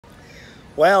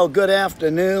Well, good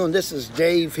afternoon. This is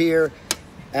Dave here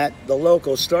at the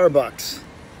local Starbucks.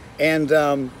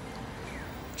 And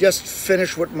just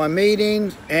finished with my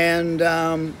meeting. And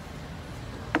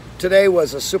today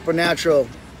was a supernatural,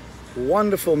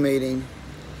 wonderful meeting.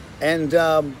 And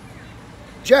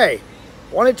Jay,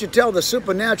 why don't you tell the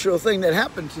supernatural thing that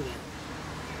happened to you?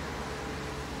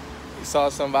 We saw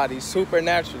somebody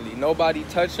supernaturally, nobody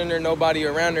touching her, nobody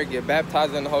around her, get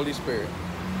baptized in the Holy Spirit.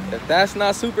 If that's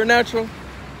not supernatural,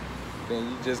 then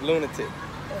you just lunatic.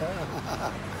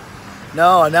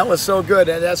 No, and that was so good,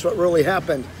 and that's what really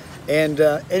happened. And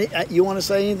you want to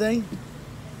say anything?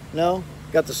 No?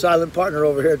 Got the silent partner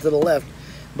over here to the left.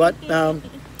 But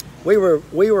we were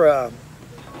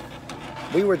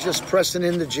just pressing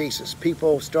into Jesus.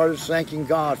 People started thanking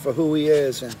God for who He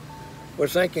is, and we're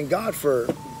thanking God for,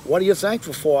 what are you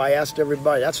thankful for? I asked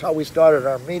everybody. That's how we started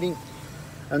our meeting.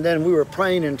 And then we were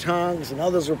praying in tongues, and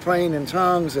others were praying in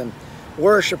tongues and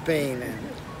worshiping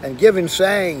and giving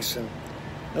thanks. And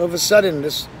all of a sudden,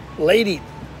 this lady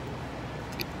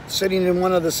sitting in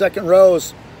one of the second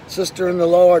rows, sister in the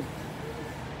Lord,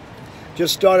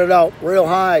 just started out real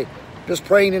high, just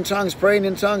praying in tongues, praying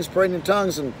in tongues, praying in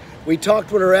tongues. And we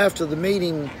talked with her after the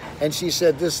meeting, and she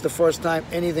said this is the first time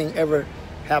anything ever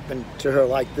happened to her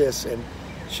like this. And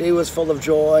she was full of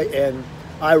joy, and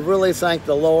I really thank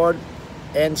the Lord.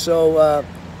 And so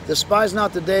despise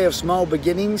not the day of small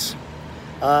beginnings,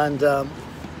 and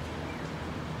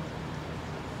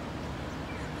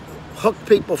hook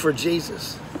people for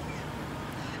Jesus.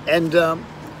 And I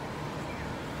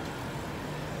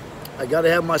got to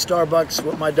have my Starbucks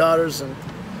with my daughters and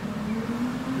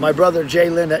my brother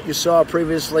Jalen that you saw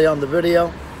previously on the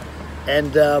video.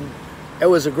 And it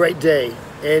was a great day.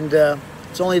 And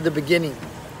it's only the beginning.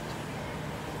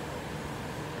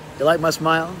 You like my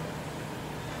smile?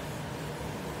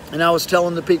 And I was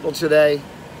telling the people today,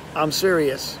 I'm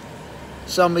serious.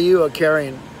 Some of you are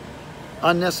carrying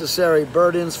unnecessary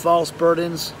burdens, false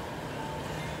burdens.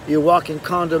 You walk in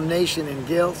condemnation and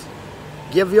guilt.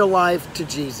 Give your life to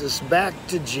Jesus, back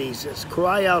to Jesus.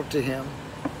 Cry out to Him.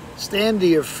 Stand to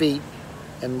your feet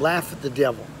and laugh at the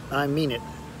devil. I mean it.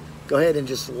 Go ahead and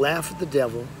just laugh at the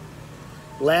devil.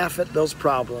 Laugh at those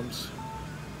problems.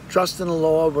 Trust in the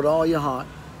Lord with all your heart.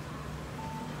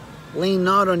 Lean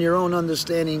not on your own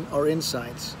understanding or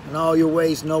insights. In all your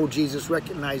ways, know Jesus,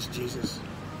 recognize Jesus,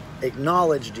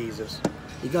 acknowledge Jesus.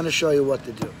 He's going to show you what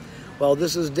to do. Well,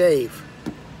 this is Dave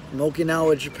from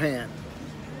Okinawa, Japan.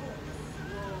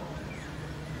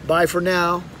 Bye for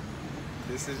now.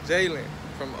 This is Jalen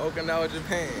from Okinawa,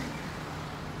 Japan.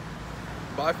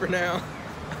 Bye for now.